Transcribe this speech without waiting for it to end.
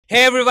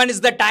Hey everyone,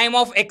 it's the time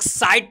of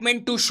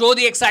excitement to show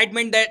the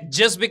excitement that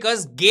just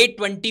because GATE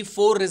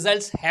 24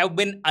 results have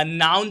been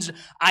announced,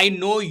 I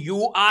know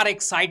you are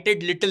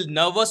excited, little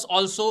nervous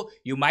also.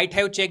 You might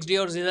have checked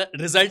your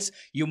results.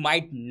 You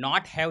might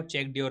not have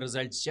checked your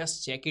results.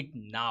 Just check it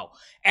now.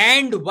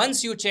 And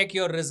once you check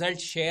your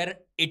results, share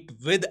it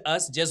with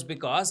us just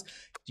because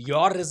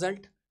your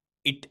result,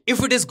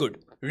 if it is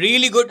good,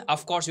 really good,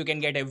 of course you can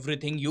get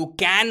everything, you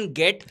can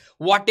get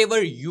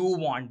whatever you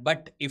want.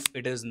 But if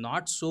it is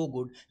not so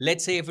good,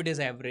 let's say if it is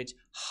average,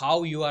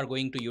 how you are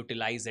going to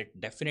utilize it?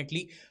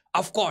 Definitely,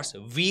 of course,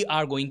 we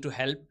are going to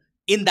help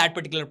in that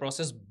particular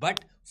process,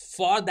 but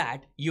for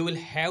that you will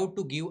have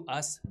to give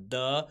us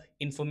the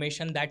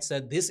information that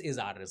this is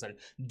our result,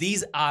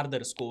 these are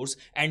the scores,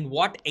 and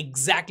what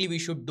exactly we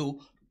should do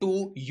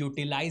to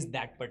utilize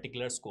that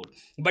particular score.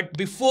 But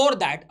before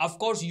that, of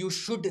course, you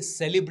should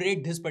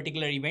celebrate this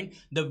particular event.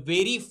 The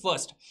very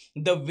first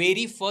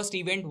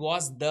event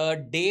was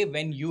the day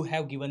when you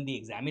have given the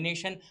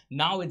examination.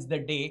 Now it's the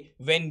day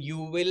when you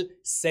will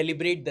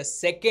celebrate the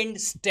second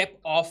step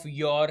of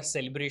your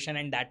celebration,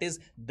 and that is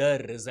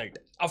the result.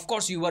 Of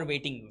course, you are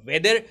waiting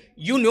whether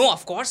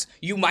of course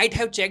you might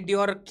have checked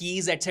your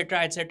keys,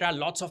 etc.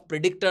 Lots of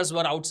predictors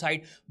were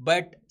outside,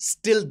 but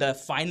still the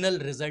final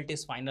result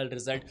is final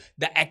result.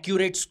 The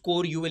accurate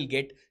score you will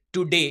get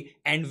today,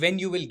 and when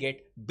you will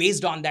get,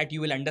 based on that you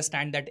will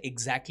understand that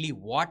exactly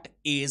what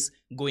is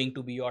going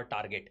to be your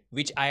target,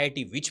 which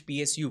IIT, which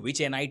PSU, which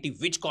NIT,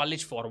 which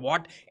college, for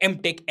what,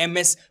 MTech,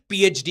 MS,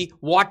 PhD,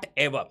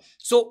 whatever.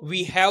 So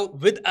we have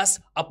with us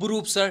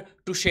Apurup sir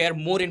to share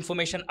more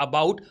information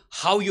about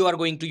how you are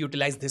going to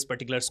utilize this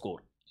particular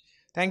score.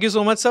 Thank you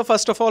so much, sir.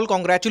 First of all,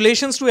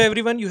 congratulations to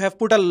everyone. You have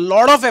put a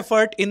lot of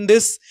effort in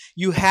this.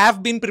 You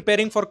have been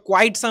preparing for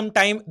quite some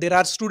time. There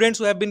are students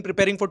who have been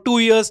preparing for 2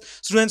 years,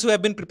 students who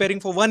have been preparing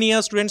for 1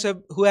 year, students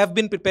who have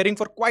been preparing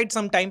for quite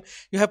some time.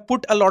 You have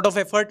put a lot of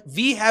effort.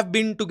 We have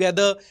been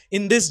together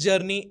in this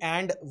journey,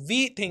 and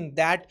we think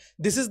that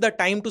this is the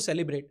time to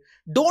celebrate.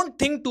 Don't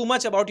think too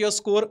much about your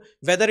score,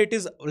 whether it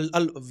is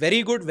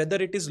very good, whether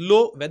it is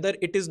low, whether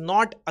it is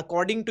not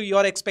according to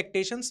your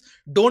expectations.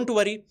 Don't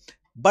worry,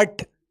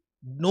 but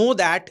know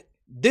that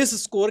this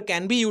score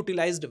can be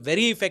utilized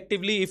very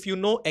effectively if you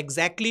know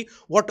exactly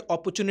what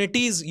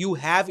opportunities you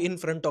have in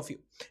front of you.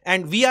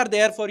 And we are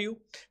there for you.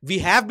 We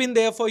have been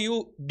there for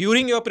you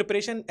during your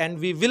preparation, and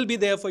we will be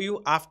there for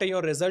you after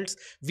your results.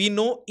 We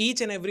know each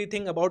and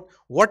everything about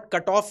what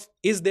cutoff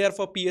is there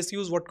for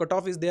PSUs, what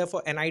cutoff is there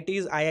for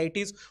NITs,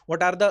 IITs,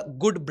 what are the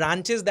good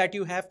branches that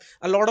you have.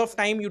 A lot of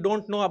time you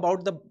don't know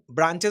about the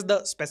branches,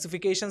 the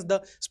specifications,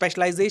 the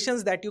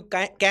specializations that you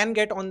can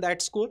get on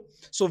that score.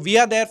 So we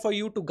are there for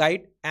you to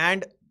guide,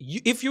 and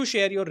if you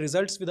share your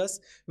results with us,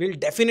 we'll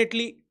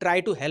definitely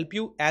try to help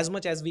you as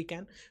much as we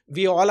can.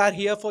 We all are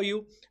here for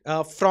you.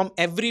 From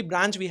every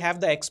branch, we have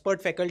the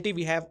expert faculty.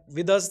 We have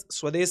with us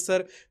Shreshth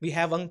sir, we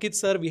have Ankit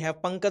sir, we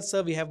have Pankaj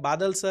sir, we have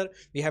Badal sir,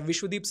 we have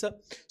Vishwadeep sir.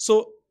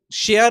 So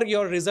share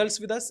your results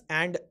with us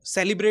and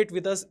celebrate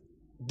with us.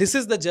 This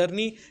is the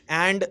journey,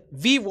 and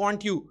we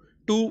want you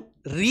to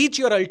reach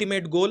your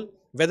ultimate goal,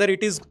 whether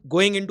it is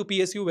going into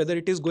PSU, whether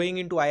it is going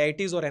into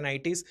IITs or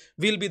NITs.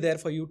 We'll be there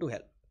for you to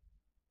help.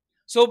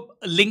 So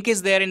link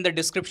is there in the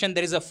description.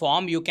 There is a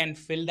form. You can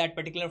fill that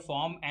particular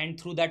form, and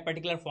through that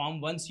particular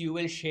form, once you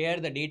will share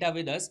the data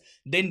with us,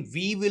 then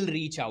we will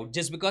reach out,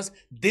 just because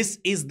this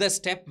is the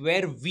step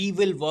where we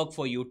will work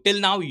for you. Till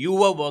now you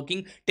were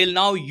working, till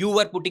now you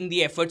were putting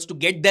the efforts to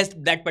get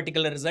that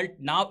particular result.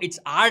 Now it's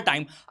our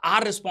time,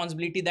 our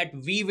responsibility, that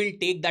we will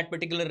take that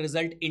particular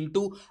result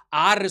into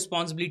our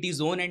responsibility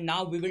zone, and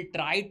now we will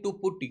try to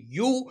put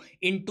you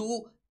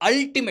into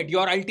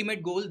your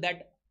ultimate goal,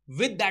 that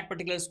with that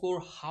particular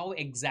score, how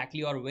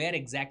exactly or where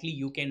exactly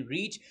you can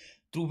reach,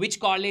 through which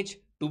college,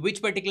 to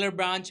which particular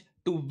branch,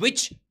 to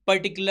which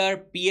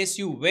particular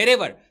PSU,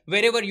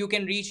 wherever you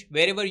can reach,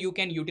 wherever you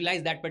can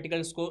utilize that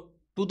particular score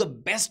to the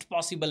best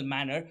possible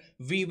manner.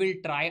 We will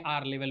try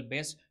our level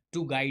best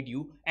to guide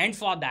you, and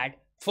for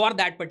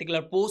that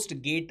particular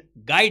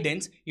post-GATE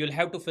guidance, you'll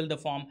have to fill the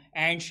form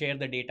and share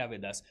the data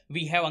with us.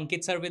 We have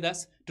Ankit sir with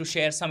us to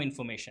share some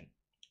information.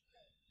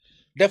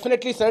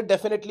 Definitely, sir.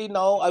 Definitely.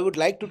 Now, I would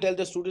like to tell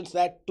the students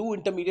that 2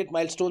 intermediate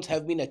milestones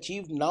have been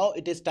achieved. Now,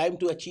 it is time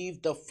to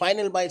achieve the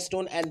final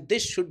milestone, and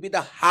this should be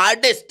the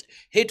hardest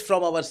hit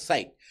from our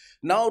side.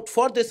 Now,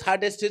 for this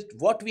hardest hit,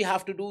 what we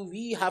have to do,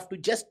 we have to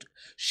just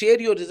share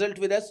your result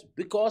with us,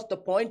 because the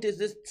point is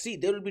this. See,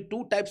 there will be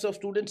 2 types of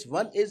students.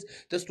 One is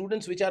the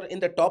students which are in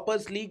the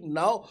toppers league.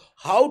 Now,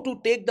 how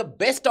to take the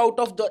best out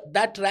of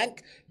that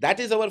rank, that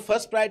is our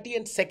first priority.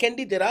 And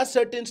secondly, there are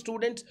certain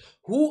students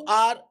who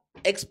are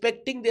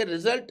expecting their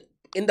result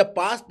in the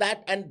past,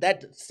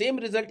 that same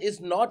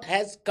result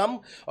has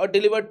come or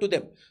delivered to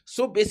them.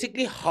 So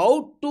basically,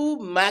 how to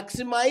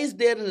maximize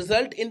their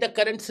result in the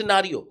current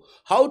scenario,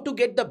 how to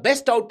get the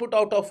best output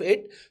out of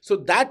it. So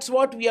that's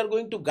what we are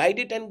going to guide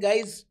it. And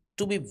guys,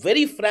 to be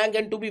very frank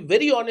and to be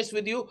very honest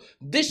with you,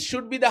 this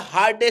should be the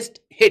hardest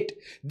hit.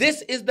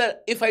 This is the,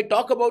 if I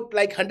talk about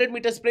like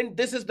 100-meter sprint,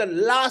 this is the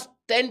last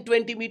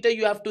 10-20 meter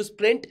you have to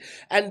sprint,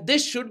 and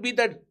this should be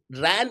the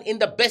ran in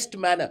the best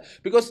manner.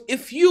 Because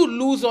if you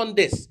lose on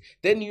this,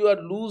 then you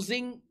are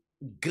losing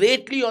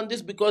greatly on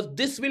this, because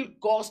this will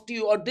cost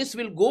you, or this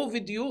will go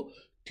with you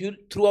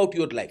throughout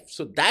your life.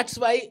 So that's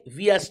why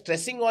we are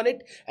stressing on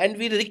it, and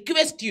we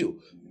request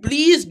you,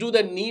 please do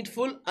the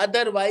needful,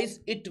 otherwise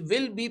it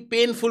will be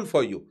painful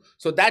for you.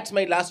 So that's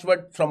my last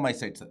word from my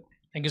side, sir.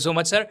 Thank you so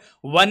much, sir.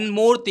 One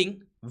more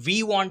thing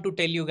we want to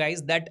tell you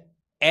guys, that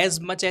as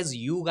much as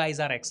you guys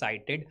are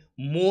excited,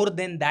 more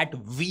than that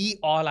we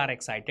all are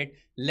excited.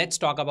 Let's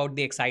talk about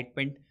the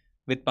excitement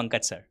with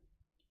Pankaj sir.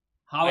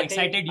 How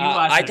excited you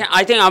are, sir?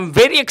 I think I'm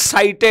very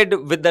excited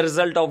with the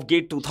result of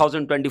GATE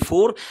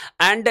 2024,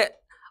 and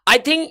I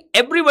think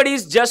everybody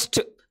is just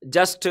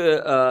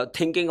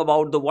thinking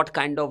about the what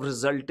kind of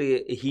result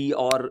he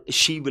or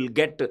she will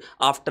get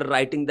after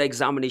writing the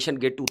examination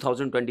GATE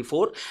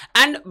 2024.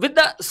 And with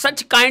the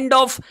such kind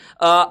of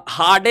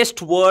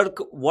hardest work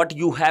what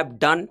you have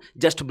done,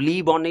 just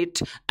believe on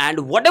it,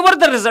 and whatever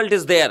the result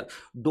is there,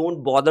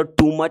 don't bother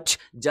too much,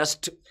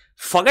 just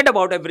forget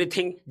about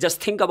everything,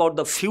 just think about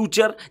the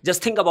future,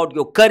 just think about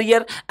your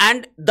career.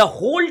 And the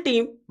whole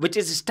team which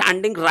is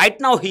standing right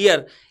now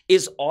here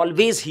is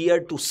always here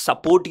to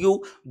support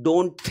you.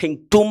 Don't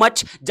think too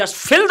much, just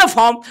fill the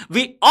form.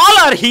 We all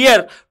are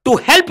here to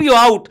help you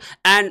out.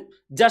 And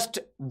just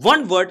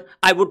one word,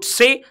 I would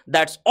say,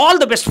 that's all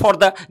the best for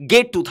the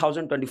GATE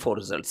 2024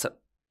 results, sir.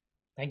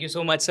 Thank you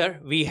so much, sir.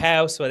 We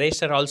have Swadesh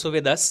sir also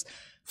with us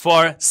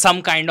for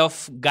some kind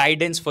of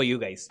guidance for you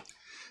guys.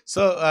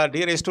 So,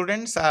 dear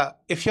students,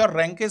 if your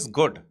rank is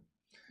good,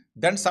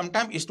 then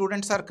sometimes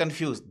students are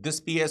confused.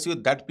 This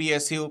PSU,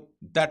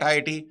 that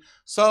IIT.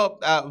 So,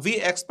 we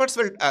experts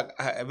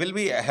will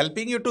be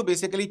helping you to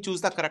basically choose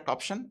the correct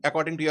option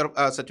according to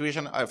your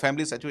situation,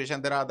 family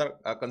situation. There are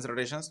other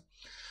considerations.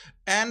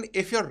 And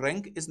if your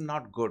rank is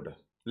not good,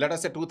 let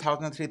us say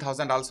 2000,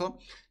 3000 also,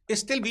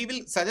 still we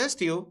will suggest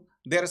you,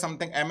 there is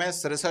something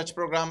MS research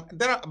program.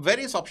 There are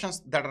various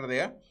options that are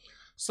there.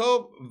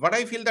 So what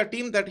I feel, the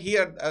team that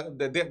here,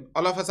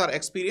 all of us are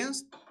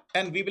experienced,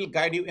 and we will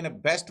guide you in a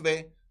best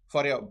way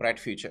for your bright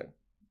future.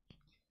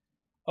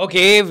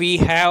 Okay, we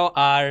have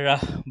our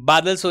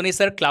Badal Soni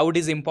sir. Cloud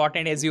is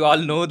important, as you all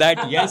know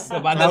that. Yes,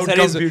 Badal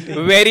sir is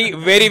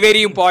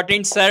very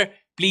important, sir.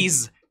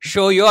 Please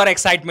show your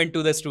excitement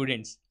to the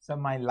students. So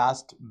my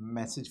last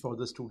message for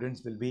the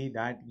students will be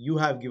that you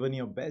have given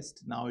your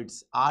best. Now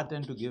it's our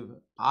turn to give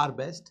our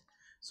best.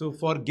 So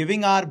for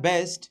giving our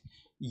best,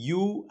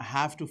 you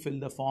have to fill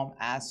the form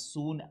as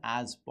soon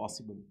as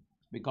possible,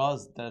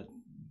 because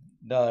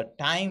the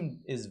time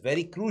is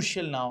very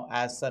crucial now.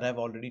 As sir have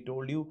already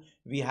told you,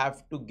 we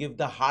have to give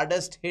the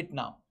hardest hit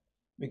now,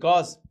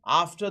 because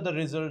after the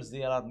results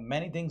there are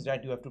many things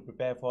that you have to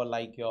prepare for,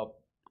 like your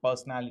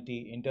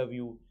personality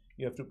interview,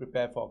 you have to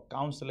prepare for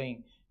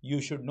counseling.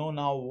 You should know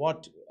now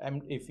what,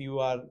 if you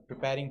are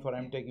preparing for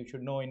MTech, you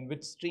should know in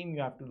which stream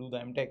you have to do the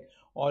MTech,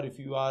 or if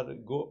you are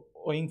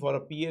going for a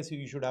PSU,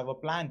 you should have a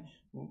plan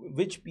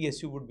which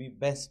PSU would be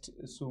best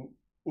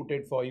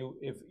suited for you.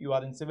 If you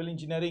are in civil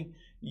engineering,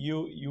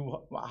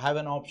 you have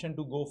an option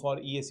to go for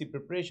ESE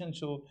preparation.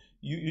 So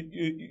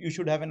you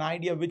should have an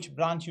idea which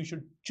branch you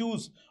should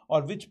choose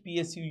or which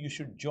PSU you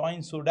should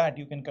join, so that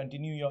you can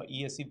continue your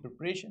ESE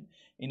preparation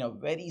in a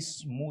very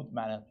smooth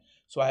manner.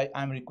 So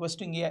I'm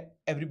requesting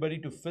everybody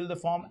to fill the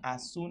form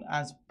as soon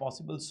as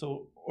possible,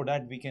 so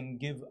that we can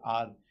give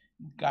our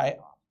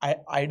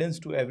guidance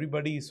to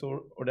everybody,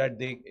 so that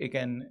they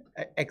can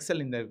excel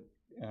in their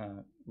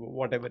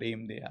whatever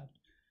aim they are.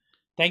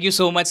 Thank you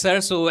so much, sir.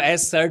 So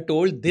as sir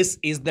told, this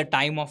is the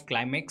time of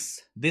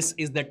climax. This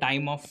is the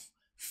time of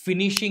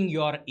finishing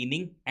your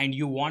inning, and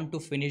you want to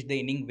finish the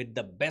inning with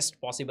the best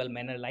possible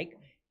manner, like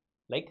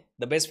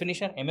the best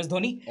finisher, MS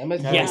Dhoni.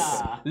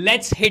 Yes.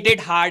 Let's hit it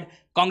hard.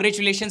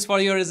 Congratulations for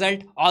your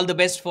result. All the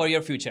best for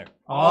your future.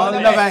 All the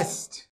best.